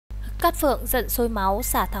Cát Phượng giận sôi máu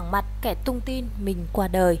xả thẳng mặt kẻ tung tin mình qua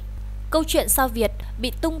đời. Câu chuyện sao Việt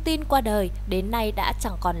bị tung tin qua đời đến nay đã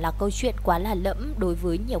chẳng còn là câu chuyện quá là lẫm đối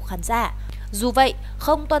với nhiều khán giả. Dù vậy,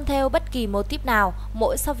 không tuân theo bất kỳ mô típ nào,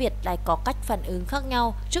 mỗi sao Việt lại có cách phản ứng khác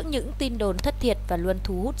nhau trước những tin đồn thất thiệt và luôn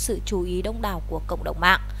thu hút sự chú ý đông đảo của cộng đồng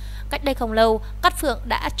mạng. Cách đây không lâu, Cát Phượng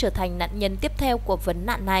đã trở thành nạn nhân tiếp theo của vấn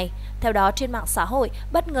nạn này. Theo đó, trên mạng xã hội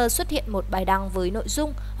bất ngờ xuất hiện một bài đăng với nội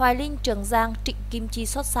dung Hoài Linh, Trường Giang, Trịnh Kim Chi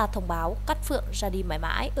xót xa thông báo Cát Phượng ra đi mãi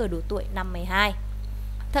mãi ở độ tuổi 52.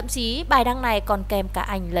 Thậm chí bài đăng này còn kèm cả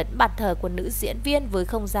ảnh lẫn bàn thờ của nữ diễn viên với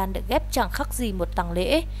không gian được ghép chẳng khác gì một tang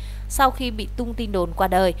lễ. Sau khi bị tung tin đồn qua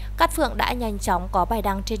đời, Cát Phượng đã nhanh chóng có bài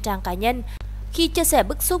đăng trên trang cá nhân. Khi chia sẻ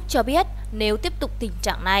bức xúc cho biết nếu tiếp tục tình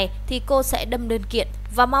trạng này thì cô sẽ đâm đơn kiện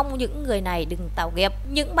và mong những người này đừng tạo nghiệp.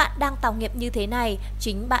 Những bạn đang tạo nghiệp như thế này,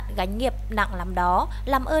 chính bạn gánh nghiệp nặng lắm đó,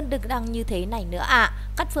 làm ơn đừng đăng như thế này nữa ạ.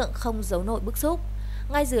 Cát Phượng không giấu nổi bức xúc.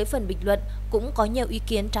 Ngay dưới phần bình luận cũng có nhiều ý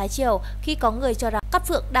kiến trái chiều khi có người cho rằng Cát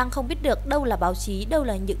Phượng đang không biết được đâu là báo chí, đâu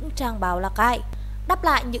là những trang báo là cai. Đáp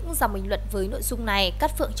lại những dòng bình luận với nội dung này,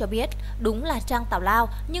 Cát Phượng cho biết đúng là trang tào lao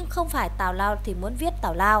nhưng không phải tào lao thì muốn viết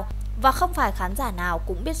tào lao, và không phải khán giả nào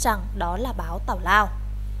cũng biết rằng đó là báo tào lao.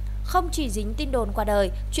 Không chỉ dính tin đồn qua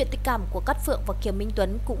đời, chuyện tình cảm của Cát Phượng và Kiều Minh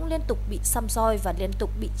Tuấn cũng liên tục bị săm soi và liên tục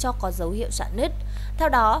bị cho có dấu hiệu rạn nứt. Theo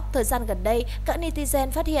đó, thời gian gần đây, các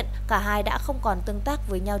netizen phát hiện cả hai đã không còn tương tác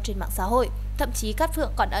với nhau trên mạng xã hội. Thậm chí Cát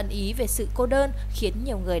Phượng còn ẩn ý về sự cô đơn, khiến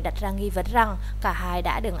nhiều người đặt ra nghi vấn rằng cả hai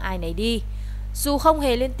đã đường ai nấy đi. Dù không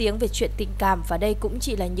hề lên tiếng về chuyện tình cảm và đây cũng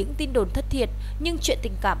chỉ là những tin đồn thất thiệt, nhưng chuyện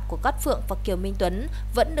tình cảm của Cát Phượng và Kiều Minh Tuấn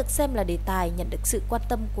vẫn được xem là đề tài nhận được sự quan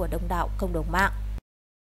tâm của đông đảo cộng đồng mạng.